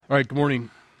All right, good morning.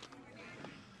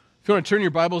 If you want to turn your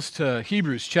Bibles to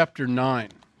Hebrews chapter 9,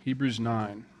 Hebrews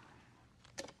 9.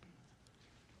 A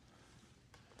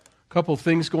couple of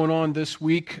things going on this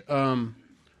week.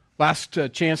 Last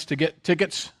chance to get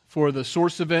tickets for the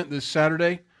Source event this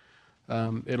Saturday.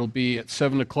 It'll be at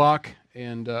 7 o'clock,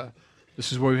 and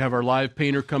this is where we have our live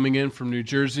painter coming in from New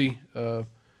Jersey,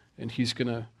 and he's going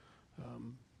to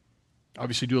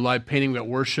obviously do a live painting. We got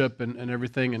worship and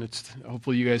everything, and it's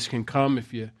hopefully you guys can come.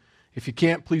 If you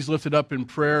can't, please lift it up in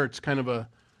prayer. It's kind of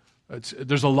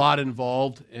there's a lot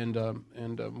involved, and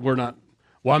we're not.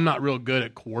 Well, I'm not real good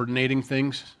at coordinating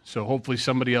things, so hopefully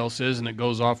somebody else is, and it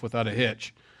goes off without a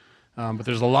hitch. But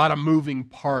there's a lot of moving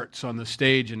parts on the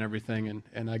stage and everything,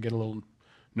 and I get a little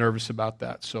nervous about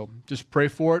that. So just pray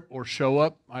for it or show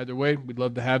up. Either way, we'd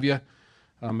love to have you.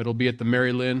 It'll be at the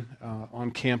Mary Lynn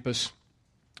on campus,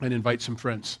 and invite some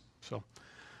friends. So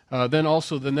then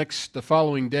also the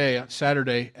following day,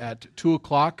 Saturday at 2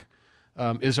 o'clock,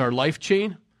 is our Life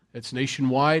Chain. It's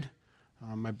nationwide.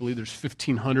 I believe there's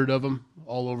 1,500 of them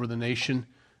all over the nation.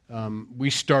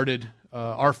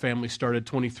 Our family started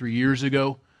 23 years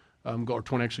ago, or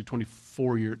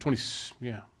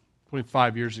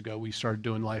 25 years ago, we started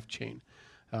doing Life Chain.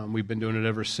 We've been doing it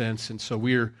ever since, and so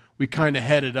we kind of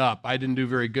headed up. I didn't do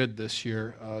very good this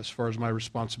year as far as my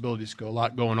responsibilities go, a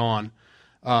lot going on.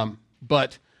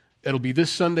 But it'll be this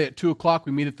Sunday at 2 o'clock.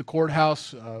 We meet at the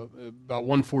courthouse about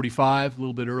 1:45, a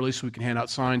little bit early so we can hand out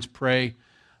signs, pray,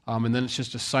 and then it's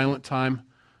just a silent time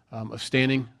of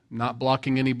standing, not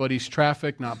blocking anybody's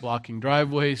traffic, not blocking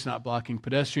driveways, not blocking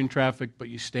pedestrian traffic, but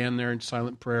you stand there in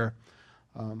silent prayer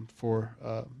for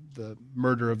the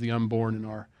murder of the unborn in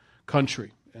our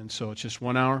country. And so it's just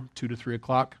 1 hour, 2 to 3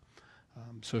 o'clock.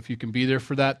 So if you can be there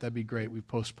for that, that'd be great. We've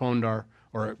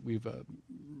we've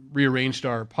rearranged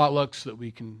our potlucks so that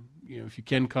we can, if you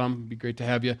can come, it'd be great to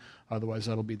have you. Otherwise,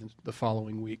 that'll be the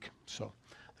following week. So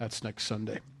that's next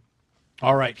Sunday.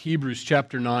 All right, Hebrews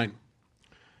chapter 9.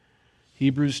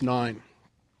 Hebrews 9.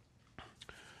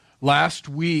 Last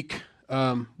week,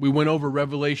 we went over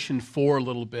Revelation 4 a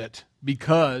little bit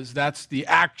because that's the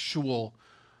actual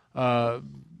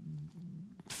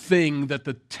thing that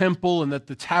the temple and that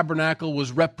the tabernacle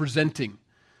was representing.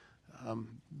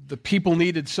 The people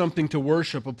needed something to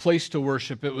worship, a place to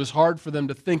worship. It was hard for them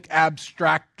to think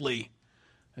abstractly.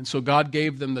 And so God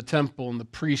gave them the temple and the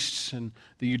priests and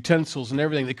the utensils and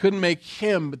everything. They couldn't make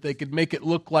him, but they could make it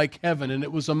look like heaven. And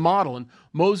it was a model. And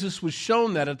Moses was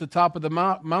shown that at the top of the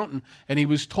mountain. And he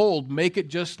was told, make it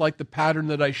just like the pattern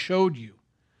that I showed you.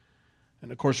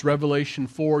 And of course, Revelation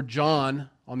 4, John,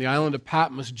 on the island of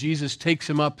Patmos, Jesus takes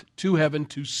him up to heaven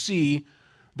to see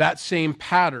that same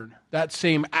pattern, that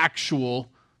same actual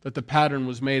that the pattern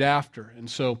was made after. And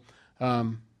so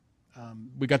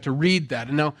we got to read that.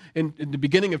 And now, in the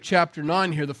beginning of chapter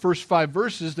 9 here, the first 5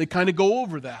 verses, they kind of go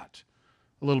over that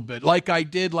a little bit, like I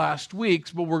did last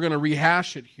week, but we're going to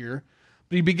rehash it here.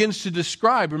 But he begins to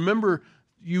describe, remember,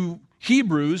 you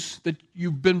Hebrews, that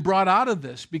you've been brought out of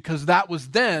this, because that was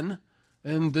then,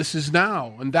 and this is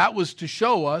now. And that was to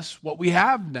show us what we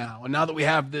have now. And now that we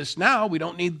have this now, we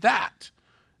don't need that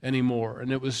anymore.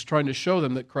 And it was trying to show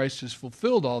them that Christ has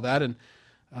fulfilled all that, and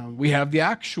we have the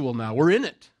actual now. We're in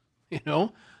it.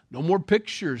 No more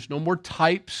pictures, no more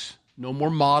types, no more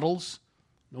models,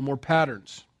 no more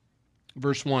patterns.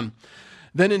 Verse 1,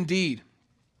 then indeed,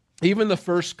 even the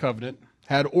first covenant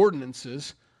had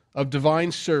ordinances of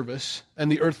divine service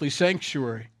and the earthly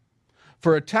sanctuary.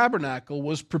 For a tabernacle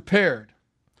was prepared,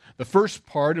 the first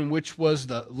part in which was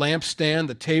the lampstand,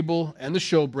 the table, and the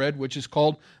showbread, which is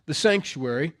called the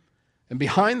sanctuary. And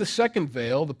behind the second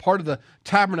veil, the part of the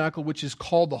tabernacle which is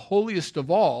called the holiest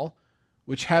of all,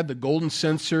 which had the golden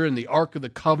censer and the ark of the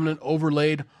covenant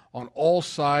overlaid on all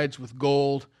sides with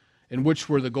gold, in which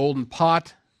were the golden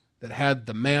pot that had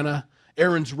the manna,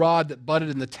 Aaron's rod that budded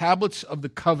in the tablets of the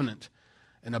covenant,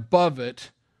 and above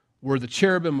it were the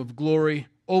cherubim of glory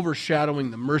overshadowing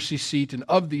the mercy seat, and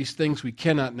of these things we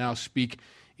cannot now speak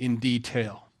in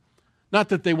detail. Not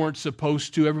that they weren't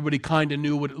supposed to. Everybody kind of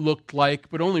knew what it looked like,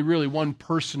 but only really one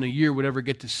person a year would ever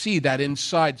get to see that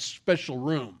inside special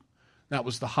room. That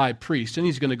was the high priest, and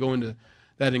he's going to go into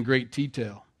that in great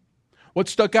detail. What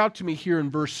stuck out to me here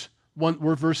in verses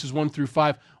 1 through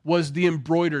 5 was the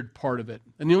embroidered part of it.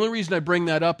 And the only reason I bring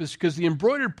that up is because the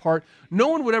embroidered part, no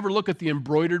one would ever look at the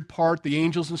embroidered part, the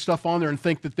angels and stuff on there, and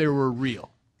think that they were real.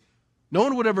 No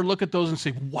one would ever look at those and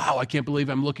say, wow, I can't believe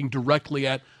I'm looking directly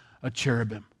at a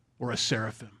cherubim or a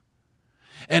seraphim.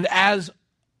 And as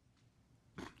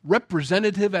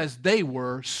representative as they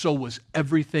were, so was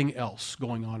everything else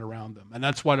going on around them. And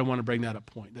that's why I want to bring that up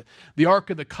point. The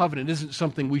Ark of the Covenant isn't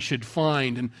something we should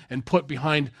find and put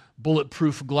behind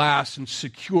bulletproof glass and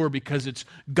secure because it's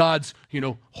God's,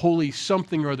 holy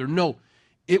something or other. No,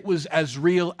 it was as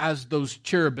real as those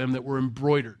cherubim that were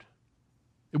embroidered.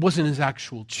 It wasn't his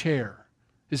actual chair.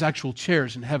 His actual chair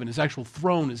is in heaven. His actual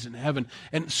throne is in heaven.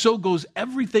 And so goes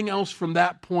everything else from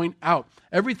that point out.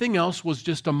 Everything else was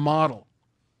just a model.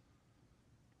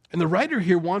 And the writer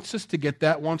here wants us to get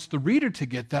that, wants the reader to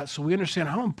get that, so we understand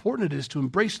how important it is to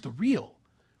embrace the real.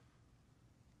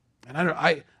 And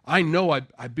I know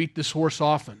I beat this horse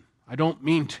often. I don't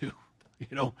mean to,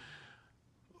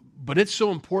 But it's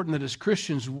so important that as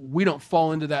Christians, we don't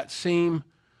fall into that same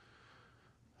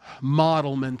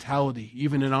model mentality,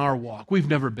 even in our walk. We've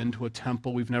never been to a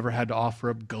temple. We've never had to offer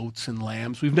up goats and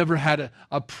lambs. We've never had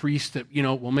a priest that,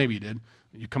 well, maybe you did.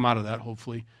 You come out of that,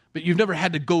 hopefully. But you've never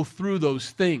had to go through those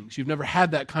things. You've never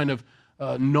had that kind of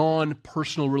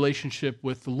non-personal relationship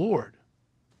with the Lord.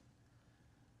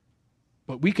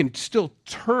 But we can still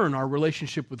turn our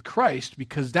relationship with Christ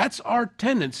because that's our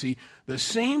tendency, the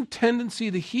same tendency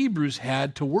the Hebrews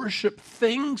had to worship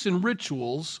things and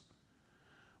rituals.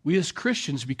 We as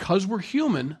Christians, because we're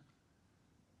human,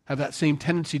 have that same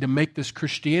tendency to make this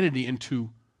Christianity into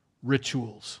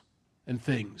rituals and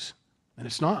things. And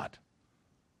it's not.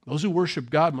 Those who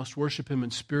worship God must worship him in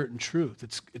spirit and truth.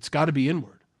 It's got to be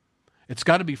inward. It's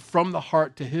got to be from the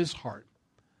heart to his heart.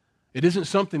 It isn't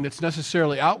something that's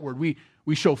necessarily outward.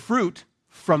 We show fruit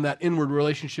from that inward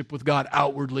relationship with God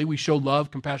outwardly. We show love,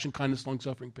 compassion, kindness,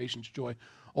 long-suffering, patience, joy.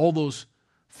 All those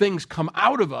things come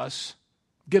out of us,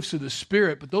 gifts of the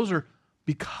Spirit, but those are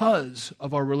because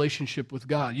of our relationship with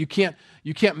God. You can't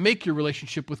make your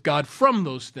relationship with God from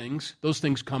those things. Those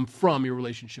things come from your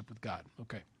relationship with God.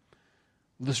 Okay.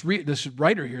 This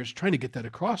writer here is trying to get that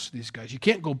across to these guys. You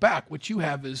can't go back. What you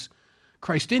have is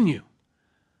Christ in you.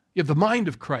 You have the mind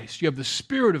of Christ. You have the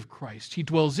Spirit of Christ. He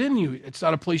dwells in you. It's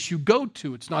not a place you go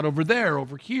to. It's not over there,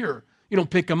 over here. You don't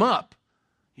pick him up.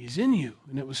 He's in you.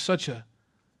 And it was such a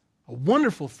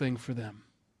wonderful thing for them.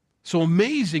 So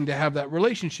amazing to have that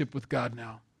relationship with God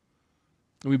now.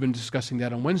 And we've been discussing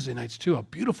that on Wednesday nights too. How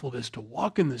beautiful it is to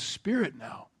walk in the Spirit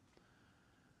now.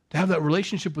 To have that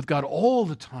relationship with God all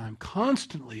the time,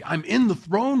 constantly. I'm in the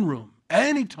throne room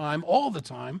anytime, all the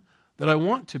time that I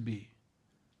want to be.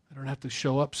 I don't have to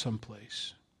show up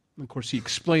someplace. And of course, he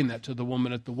explained that to the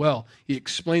woman at the well. He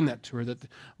explained that to her, that the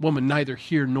woman neither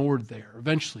here nor there.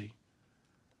 Eventually,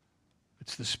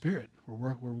 it's the Spirit.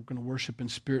 We're going to worship in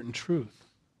spirit and truth.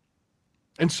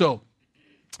 And so,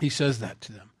 he says that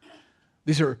to them.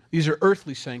 These are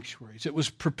earthly sanctuaries. It was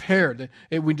prepared.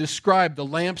 We described the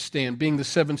lampstand being the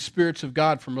seven spirits of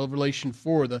God from Revelation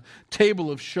 4, the table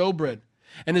of showbread.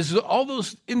 And as all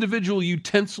those individual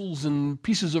utensils and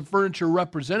pieces of furniture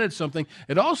represented something,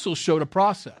 it also showed a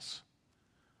process.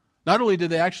 Not only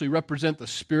did they actually represent the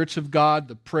spirits of God,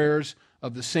 the prayers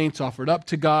of the saints offered up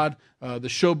to God, the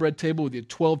showbread table with the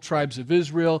 12 tribes of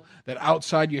Israel, that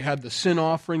outside you had the sin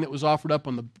offering that was offered up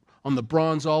on the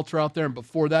bronze altar out there, and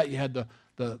before that you had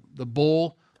the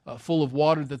bowl full of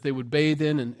water that they would bathe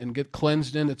in and get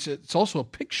cleansed in. It's also a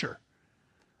picture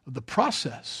of the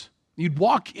process. You'd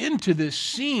walk into this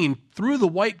scene through the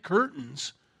white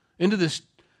curtains, into this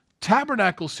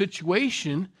tabernacle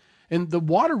situation, and the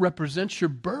water represents your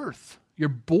birth. You're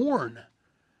born.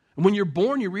 And when you're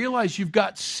born, you realize you've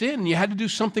got sin. You had to do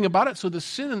something about it, so the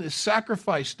sin is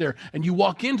sacrificed there. And you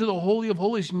walk into the Holy of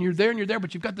Holies, and you're there,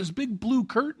 but you've got this big blue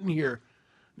curtain here.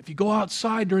 If you go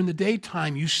outside during the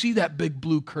daytime, you see that big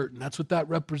blue curtain. That's what that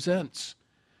represents.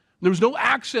 There was no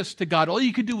access to God. All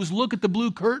you could do was look at the blue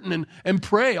curtain and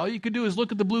pray. All you could do is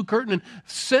look at the blue curtain and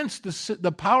sense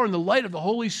the power and the light of the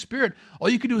Holy Spirit. All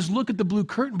you could do is look at the blue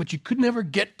curtain, but you could never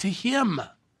get to him.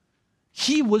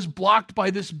 He was blocked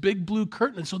by this big blue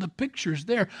curtain, and so the picture's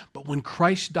there. But when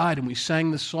Christ died and we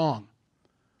sang the song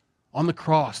on the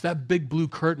cross, that big blue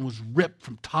curtain was ripped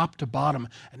from top to bottom,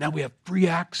 and now we have free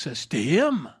access to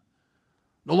him.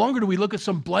 No longer do we look at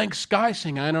some blank sky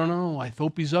saying, I don't know, I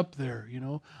hope he's up there,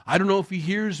 I don't know if he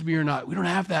hears me or not. We don't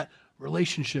have that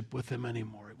relationship with him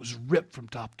anymore. It was ripped from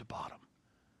top to bottom.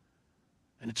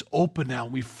 And it's open now,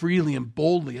 and we freely and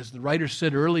boldly, as the writer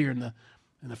said earlier in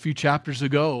a few chapters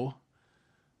ago,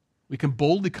 we can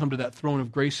boldly come to that throne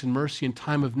of grace and mercy in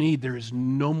time of need. There is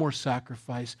no more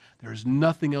sacrifice. There is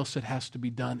nothing else that has to be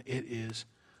done. It is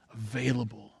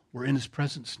available. We're in his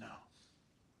presence now.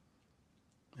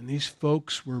 And these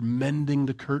folks were mending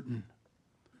the curtain.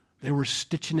 They were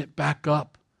stitching it back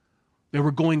up. They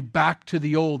were going back to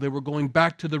the old. They were going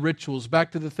back to the rituals,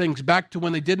 back to the things, back to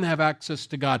when they didn't have access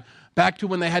to God, back to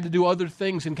when they had to do other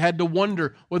things and had to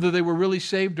wonder whether they were really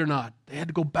saved or not. They had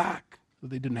to go back.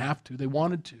 They didn't have to. They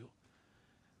wanted to.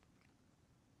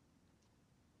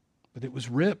 But it was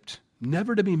ripped,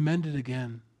 never to be mended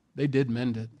again. They did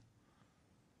mend it.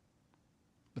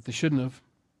 But they shouldn't have.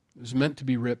 It was meant to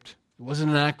be ripped. It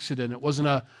wasn't an accident. It wasn't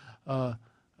a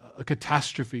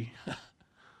catastrophe.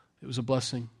 It was a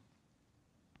blessing.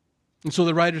 And so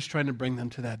the writer's trying to bring them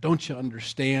to that. Don't you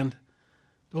understand?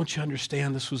 Don't you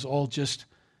understand? This was all just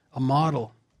a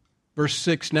model. Verse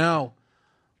 6, now,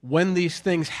 when these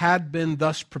things had been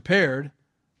thus prepared,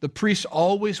 the priests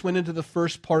always went into the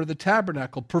first part of the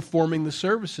tabernacle, performing the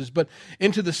services. But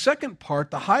into the second part,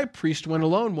 the high priest went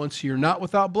alone once a year, not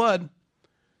without blood,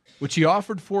 which he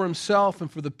offered for himself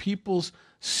and for the people's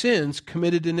sins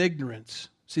committed in ignorance.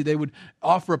 See, they would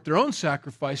offer up their own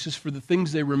sacrifices for the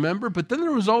things they remember, but then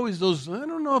there was always those, I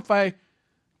don't know if I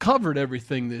covered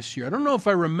everything this year. I don't know if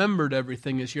I remembered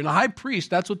everything this year. And the high priest,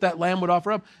 that's what that lamb would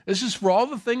offer up. This is for all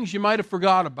the things you might have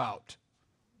forgot about.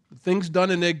 The things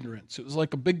done in ignorance. It was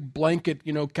like a big blanket,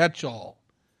 catch-all.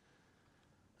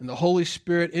 And the Holy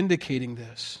Spirit indicating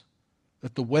this,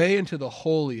 that the way into the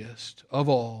holiest of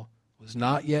all was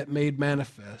not yet made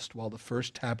manifest while the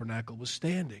first tabernacle was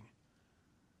standing.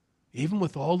 Even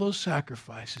with all those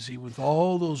sacrifices, even with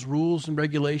all those rules and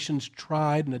regulations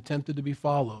tried and attempted to be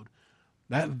followed,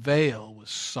 that veil was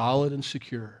solid and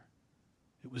secure.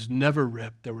 It was never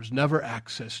ripped. There was never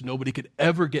access. Nobody could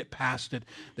ever get past it.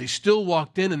 They still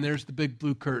walked in, and there's the big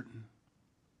blue curtain.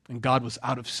 And God was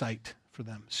out of sight for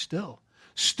them.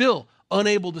 Still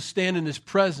unable to stand in His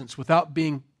presence without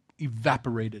being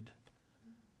evaporated.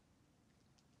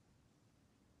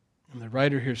 And the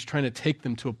writer here is trying to take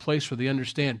them to a place where they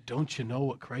understand, don't you know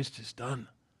what Christ has done?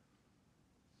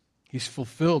 He's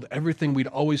fulfilled everything we'd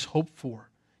always hoped for.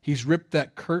 He's ripped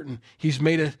that curtain. He's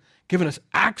given us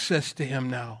access to Him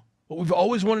now. But we've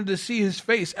always wanted to see His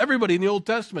face. Everybody in the Old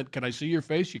Testament, can I see your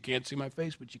face? You can't see my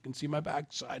face, but you can see my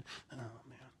backside. Oh,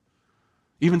 man.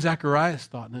 Even Zacharias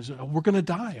thought, we're going to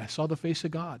die. I saw the face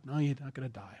of God. No, you're not going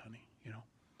to die, honey.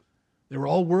 They were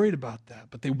all worried about that,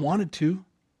 but they wanted to.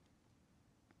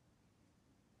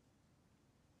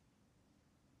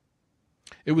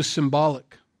 It was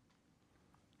symbolic,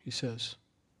 he says.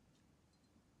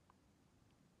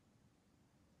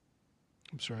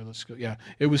 I'm sorry, let's go. Yeah,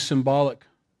 it was symbolic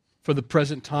for the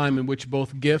present time in which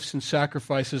both gifts and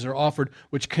sacrifices are offered,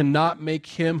 which cannot make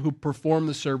him who performed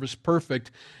the service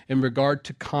perfect in regard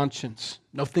to conscience.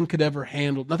 Nothing could ever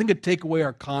handle, nothing could take away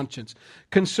our conscience.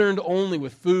 Concerned only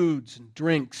with foods and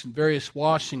drinks and various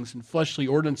washings and fleshly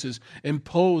ordinances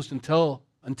imposed until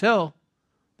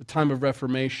the time of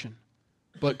Reformation.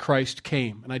 But Christ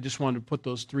came. And I just wanted to put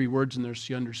those three words in there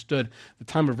so you understood. The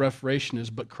time of Reformation is,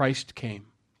 but Christ came.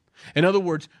 In other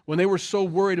words, when they were so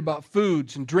worried about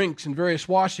foods and drinks and various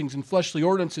washings and fleshly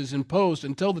ordinances imposed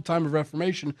until the time of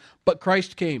Reformation, but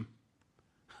Christ came.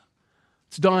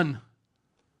 It's done.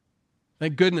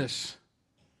 Thank goodness.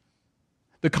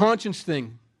 The conscience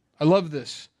thing, I love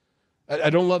this. I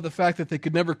don't love the fact that they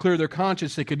could never clear their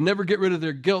conscience. They could never get rid of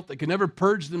their guilt. They could never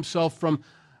purge themselves from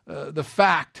the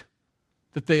fact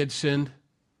that they had sinned.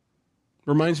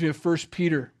 Reminds me of 1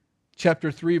 Peter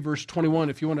chapter 3, verse 21.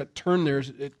 If you want to turn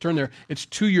there. It's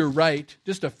to your right,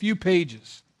 just a few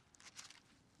pages.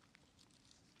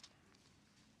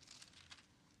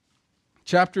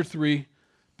 Chapter 3,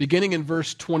 beginning in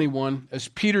verse 21, as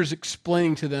Peter's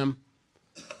explaining to them,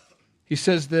 he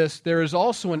says this, there is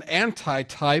also an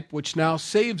antitype which now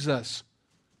saves us,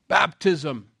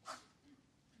 baptism.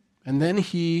 And then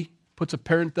he puts a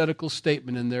parenthetical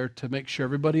statement in there to make sure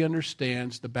everybody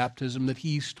understands the baptism that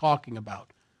he's talking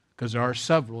about, because there are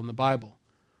several in the Bible.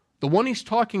 The one he's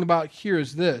talking about here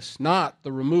is this, not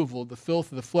the removal of the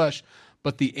filth of the flesh,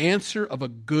 but the answer of a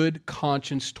good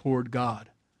conscience toward God.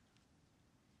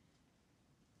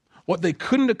 What they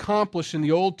couldn't accomplish in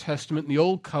the Old Testament, in the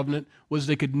Old Covenant, was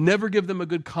they could never give them a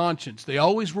good conscience. They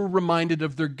always were reminded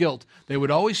of their guilt. They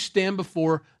would always stand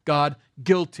before God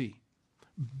guilty.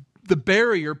 The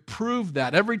barrier proved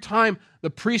that. Every time the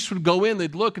priest would go in,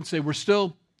 they'd look and say, we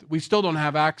still don't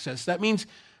have access. That means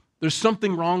there's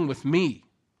something wrong with me.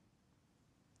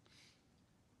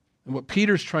 And what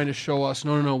Peter's trying to show us,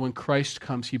 no, when Christ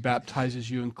comes, he baptizes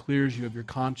you and clears you of your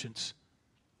conscience.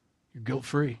 You're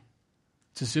guilt-free.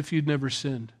 It's as if you'd never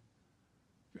sinned.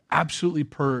 You're absolutely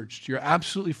purged. You're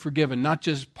absolutely forgiven. Not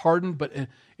just pardoned, but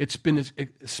it's been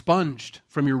expunged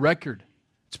from your record.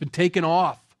 It's been taken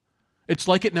off. It's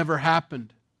like it never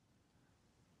happened.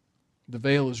 The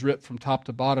veil is ripped from top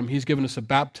to bottom. He's given us a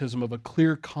baptism of a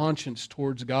clear conscience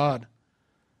towards God.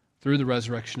 through the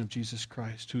resurrection of Jesus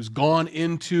Christ, who's gone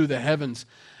into the heavens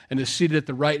and is seated at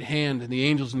the right hand, and the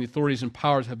angels and the authorities and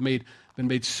powers have been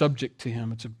made subject to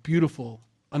him. It's a beautiful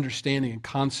understanding and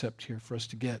concept here for us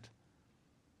to get.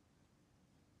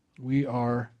 We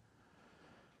are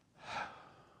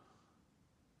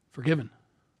forgiven,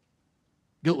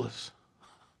 guiltless.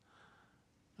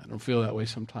 I don't feel that way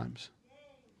sometimes.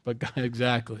 But God,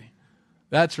 exactly.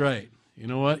 That's right. You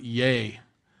know what? Yay.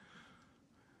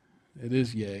 It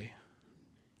is yay.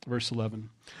 Verse 11.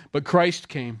 But Christ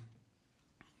came,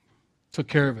 took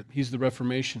care of it. He's the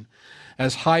Reformation.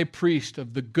 As high priest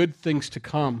of the good things to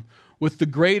come, with the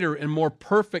greater and more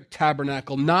perfect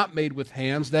tabernacle, not made with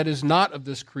hands, that is not of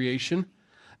this creation,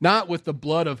 not with the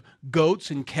blood of goats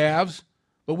and calves,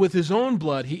 but with his own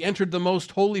blood he entered the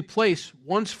most holy place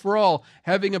once for all,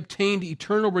 having obtained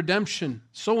eternal redemption.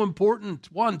 So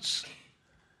important, once.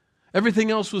 Everything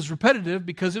else was repetitive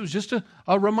because it was just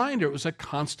a reminder. It was a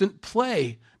constant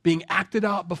play being acted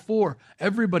out before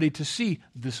everybody to see,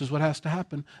 this is what has to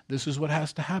happen, this is what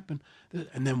has to happen.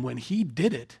 And then when he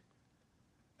did it,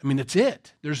 I mean, it's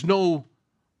it. There's no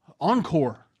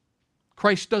encore.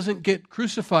 Christ doesn't get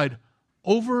crucified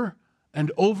over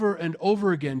and over and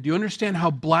over again. Do you understand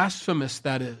how blasphemous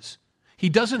that is? He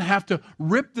doesn't have to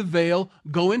rip the veil,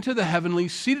 go into the heavenly,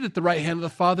 seated at the right hand of the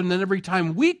Father, and then every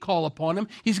time we call upon him,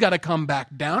 he's got to come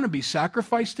back down and be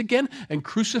sacrificed again and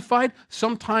crucified,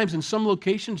 sometimes in some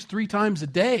locations 3 times a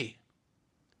day.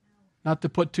 Not to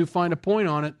put too fine a point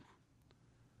on it,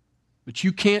 but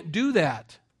you can't do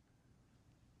that.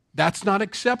 That's not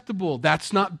acceptable.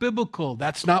 That's not biblical.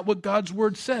 That's not what God's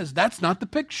word says. That's not the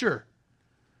picture.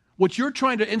 What you're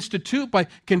trying to institute by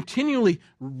continually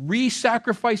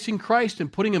re-sacrificing Christ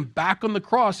and putting him back on the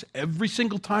cross every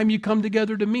single time you come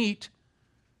together to meet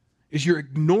is you're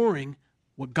ignoring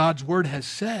what God's word has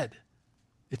said.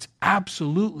 It's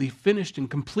absolutely finished and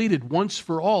completed once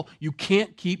for all. You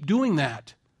can't keep doing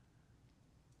that.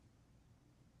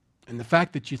 And the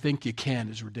fact that you think you can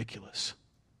is ridiculous.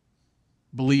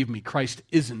 Believe me, Christ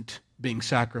isn't being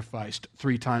sacrificed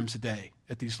 3 times a day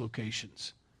at these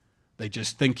locations. They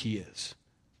just think he is,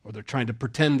 or they're trying to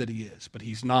pretend that he is, but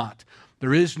he's not.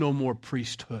 There is no more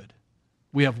priesthood.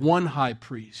 We have one high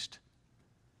priest,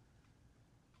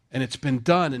 and it's been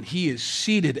done, and he is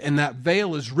seated, and that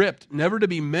veil is ripped, never to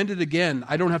be mended again.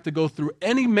 I don't have to go through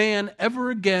any man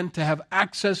ever again to have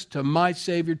access to my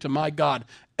Savior, to my God,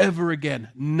 ever again.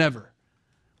 Never.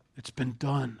 It's been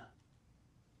done.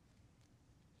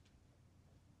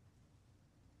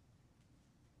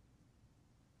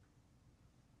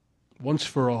 Once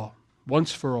for all.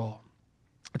 Once for all.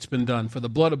 It's been done. For the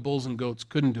blood of bulls and goats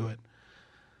couldn't do it.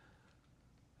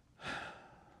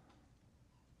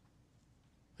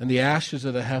 And the ashes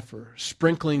of the heifer,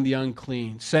 sprinkling the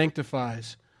unclean,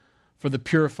 sanctifies for the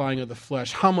purifying of the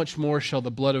flesh. How much more shall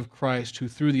the blood of Christ, who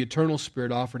through the eternal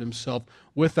Spirit offered himself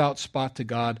without spot to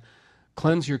God,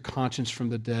 cleanse your conscience from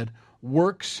the dead,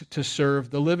 works to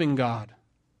serve the living God?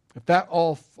 If that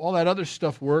all that other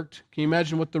stuff worked, can you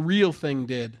imagine what the real thing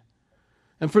did?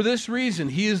 And for this reason,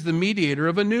 he is the mediator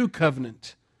of a new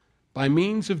covenant by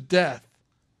means of death,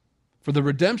 for the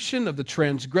redemption of the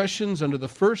transgressions under the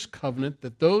first covenant,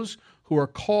 that those who are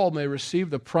called may receive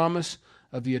the promise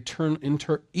of the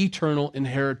eternal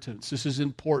inheritance. This is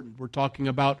important. We're talking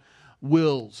about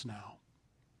wills now.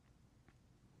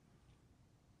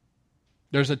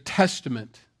 There's a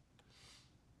testament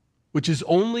which is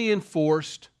only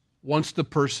enforced once the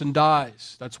person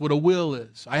dies. That's what a will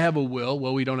is. I have a will.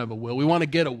 Well, we don't have a will. We want to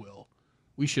get a will.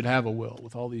 We should have a will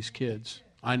with all these kids.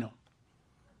 I know.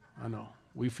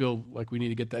 We feel like we need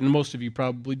to get that. And most of you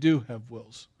probably do have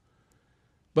wills.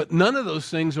 But none of those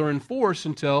things are enforced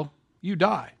until you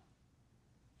die.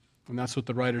 And that's what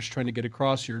the writer's trying to get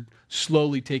across here,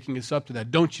 slowly taking us up to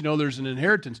that. Don't you know there's an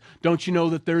inheritance? Don't you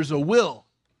know that there's a will?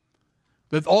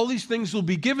 That all these things will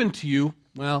be given to you.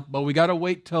 Well, but we got to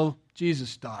wait till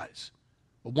Jesus dies.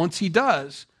 But once he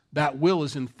does, that will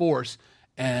is in force,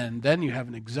 and then you have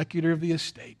an executor of the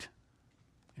estate,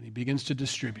 and he begins to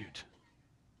distribute.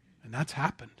 And that's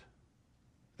happened.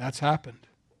 That's happened.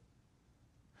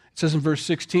 It says in verse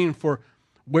 16, for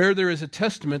where there is a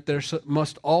testament, there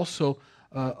must also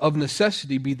of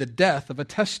necessity be the death of a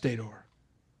testator.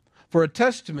 For a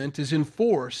testament is in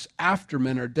force after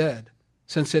men are dead,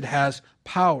 since it has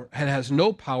power, it has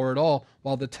no power at all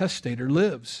while the testator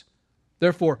lives.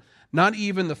 Therefore, not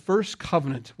even the first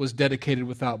covenant was dedicated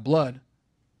without blood.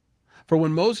 For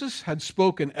when Moses had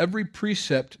spoken every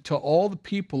precept to all the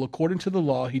people according to the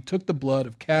law, he took the blood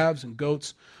of calves and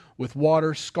goats with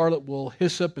water, scarlet wool,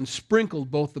 hyssop, and sprinkled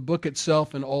both the book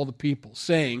itself and all the people,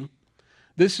 saying,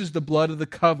 this is the blood of the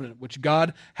covenant which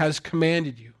God has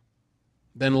commanded you.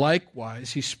 Then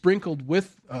likewise he sprinkled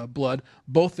with blood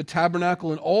both the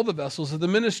tabernacle and all the vessels of the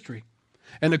ministry.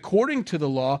 And according to the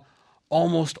law,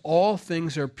 almost all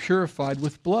things are purified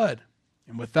with blood.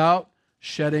 And without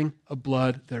shedding of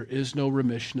blood, there is no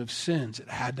remission of sins. It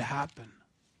had to happen.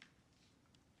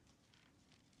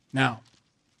 Now,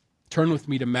 turn with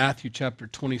me to Matthew chapter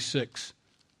 26.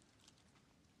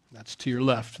 That's to your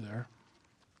left there.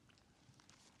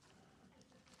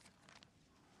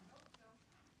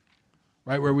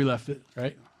 Right where we left it,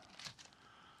 right?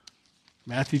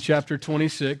 Matthew chapter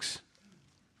 26.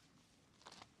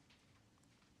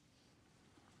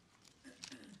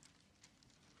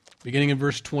 Beginning in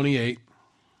verse 28.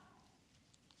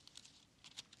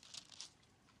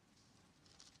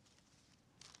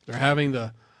 They're having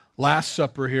the Last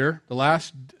Supper here, the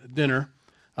last dinner.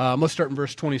 Let's start in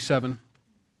verse 27.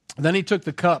 Then he took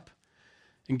the cup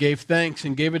and gave thanks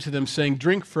and gave it to them, saying,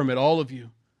 "Drink from it, all of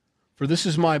you, for this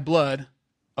is my blood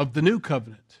of the new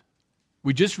covenant."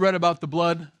 We just read about the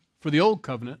blood for the old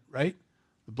covenant, right?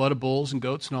 The blood of bulls and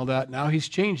goats and all that. Now he's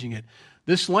changing it.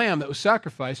 This lamb that was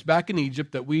sacrificed back in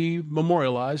Egypt that we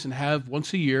memorialize and have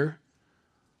once a year,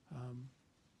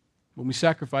 when we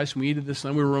sacrificed and we eat this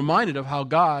lamb, we were reminded of how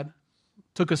God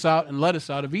took us out and led us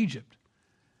out of Egypt.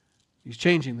 He's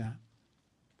changing that.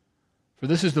 For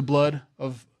this is the blood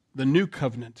of the new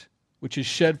covenant, which is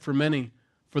shed for many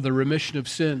for the remission of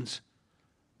sins.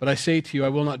 But I say to you, I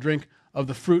will not drink of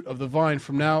the fruit of the vine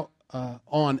from now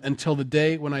on until the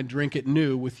day when I drink it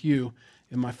new with you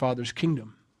in my Father's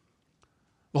kingdom.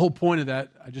 The whole point of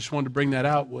that, I just wanted to bring that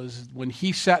out, was when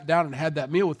he sat down and had that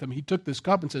meal with them, he took this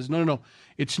cup and says, no,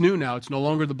 it's new now. It's no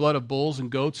longer the blood of bulls and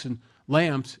goats and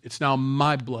lambs. It's now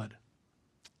my blood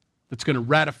that's going to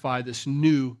ratify this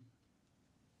new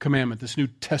commandment, this new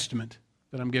testament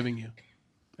that I'm giving you.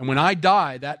 And when I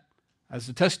die, that, as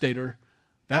the testator,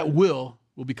 that will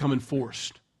become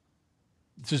enforced.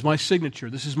 This is my signature.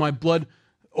 This is my blood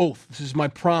oath. This is my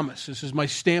promise. This is my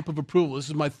stamp of approval. This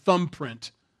is my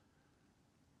thumbprint.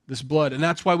 This blood. And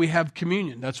that's why we have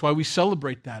communion. That's why we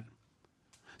celebrate that.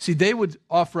 See, they would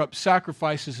offer up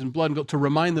sacrifices and blood and guilt to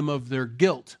remind them of their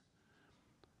guilt.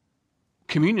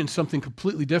 Communion is something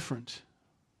completely different.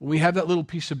 When we have that little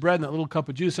piece of bread and that little cup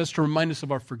of juice, that's to remind us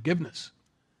of our forgiveness.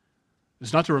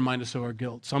 It's not to remind us of our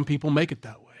guilt. Some people make it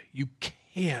that way. You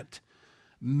can't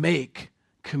make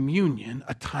communion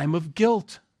a time of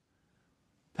guilt.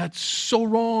 That's so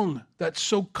wrong. That's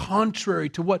so contrary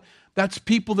to what... That's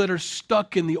people that are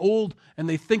stuck in the old and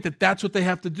they think that that's what they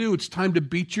have to do. It's time to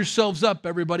beat yourselves up,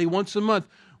 everybody, once a month.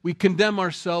 We condemn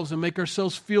ourselves and make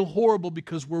ourselves feel horrible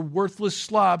because we're worthless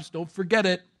slobs. Don't forget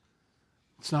it.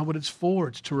 It's not what it's for.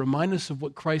 It's to remind us of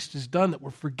what Christ has done, that we're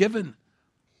forgiven,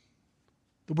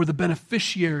 that we're the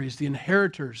beneficiaries, the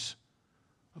inheritors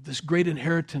of this great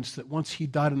inheritance that once he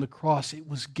died on the cross, it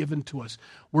was given to us.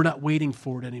 We're not waiting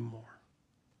for it anymore.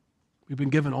 We've been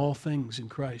given all things in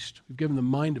Christ. We've given the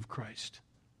mind of Christ.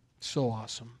 So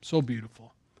awesome, so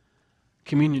beautiful.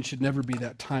 Communion should never be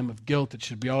that time of guilt. It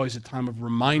should be always a time of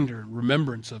reminder and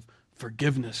remembrance of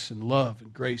forgiveness and love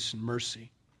and grace and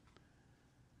mercy.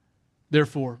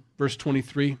 Therefore, verse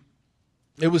 23,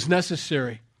 it was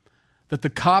necessary that the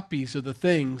copies of the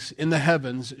things in the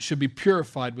heavens should be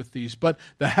purified with these, but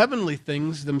the heavenly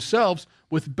things themselves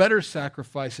with better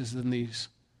sacrifices than these.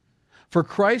 For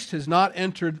Christ has not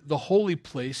entered the holy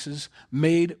places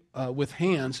made with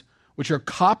hands, which are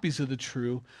copies of the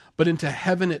true, but into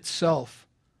heaven itself,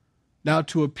 now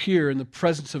to appear in the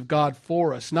presence of God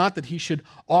for us. Not that he should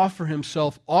offer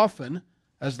himself often,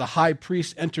 as the high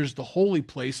priest enters the holy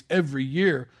place every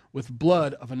year with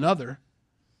blood of another.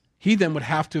 He then would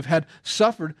have to have had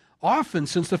suffered often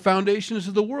since the foundations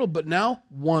of the world, but now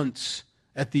once,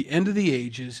 at the end of the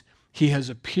ages, he has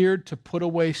appeared to put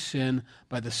away sin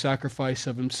by the sacrifice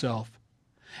of himself.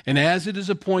 And as it is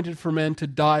appointed for men to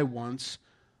die once,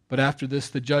 but after this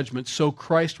the judgment, so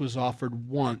Christ was offered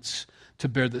once to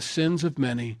bear the sins of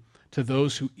many. To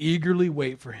those who eagerly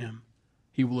wait for him,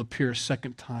 he will appear a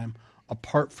second time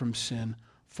apart from sin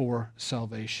for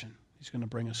salvation. He's going to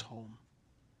bring us home.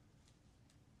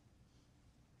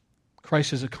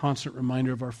 Christ is a constant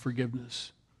reminder of our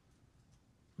forgiveness.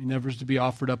 He never is to be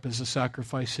offered up as a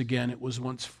sacrifice again. It was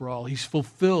once for all. He's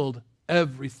fulfilled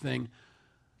everything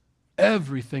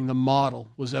the model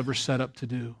was ever set up to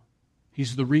do.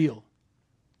 He's the real.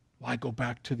 Why go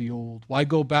back to the old? Why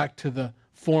go back to the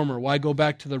former? Why go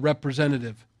back to the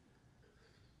representative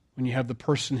when you have the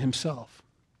person himself,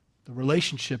 the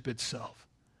relationship itself?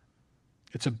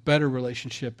 It's a better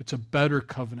relationship. It's a better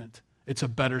covenant. It's a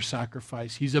better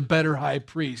sacrifice. He's a better high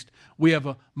priest. We have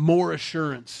a more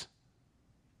assurance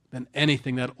than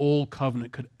anything that old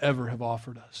covenant could ever have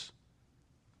offered us.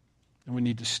 And we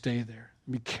need to stay there.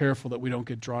 Be careful that we don't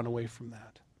get drawn away from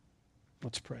that.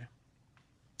 Let's pray.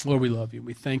 Lord, we love you.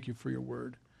 We thank you for your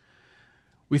word.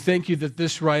 We thank you that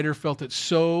this writer felt it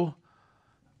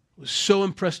was so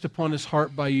impressed upon his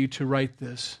heart by you to write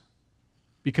this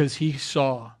because he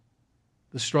saw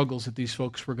the struggles that these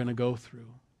folks were going to go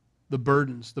through, the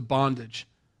burdens, the bondage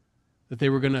that they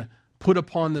were going to put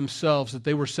upon themselves, that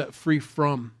they were set free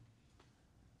from,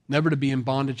 never to be in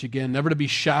bondage again, never to be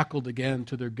shackled again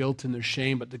to their guilt and their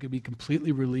shame, but they could be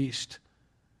completely released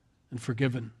and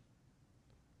forgiven.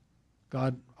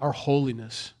 God, our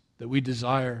holiness that we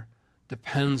desire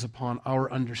depends upon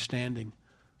our understanding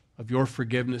of your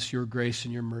forgiveness, your grace,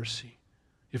 and your mercy.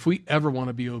 If we ever want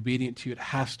to be obedient to you, it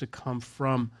has to come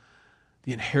from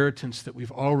the inheritance that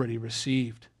we've already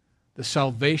received, the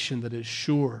salvation that is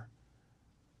sure.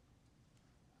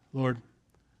 Lord,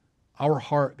 our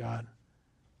heart, God,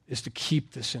 is to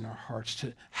keep this in our hearts,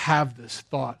 to have this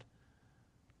thought,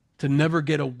 to never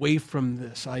get away from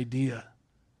this idea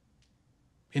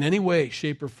in any way,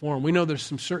 shape, or form. We know there's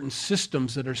some certain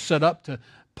systems that are set up to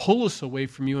pull us away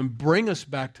from you and bring us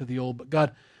back to the old. But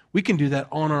God, we can do that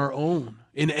on our own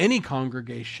in any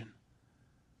congregation.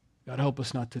 God, help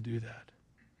us not to do that.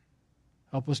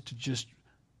 Help us to just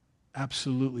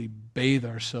absolutely bathe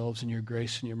ourselves in your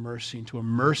grace and your mercy and to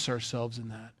immerse ourselves in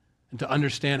that and to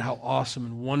understand how awesome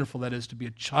and wonderful that is to be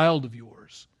a child of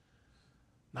yours.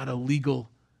 Not a legal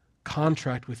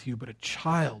contract with you, but a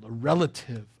child, a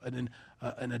relative, an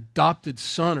adopted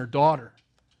son or daughter.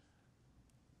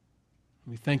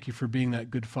 We thank you for being that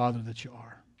good father that you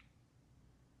are.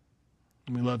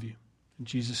 And we love you. In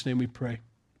Jesus' name we pray.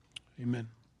 Amen.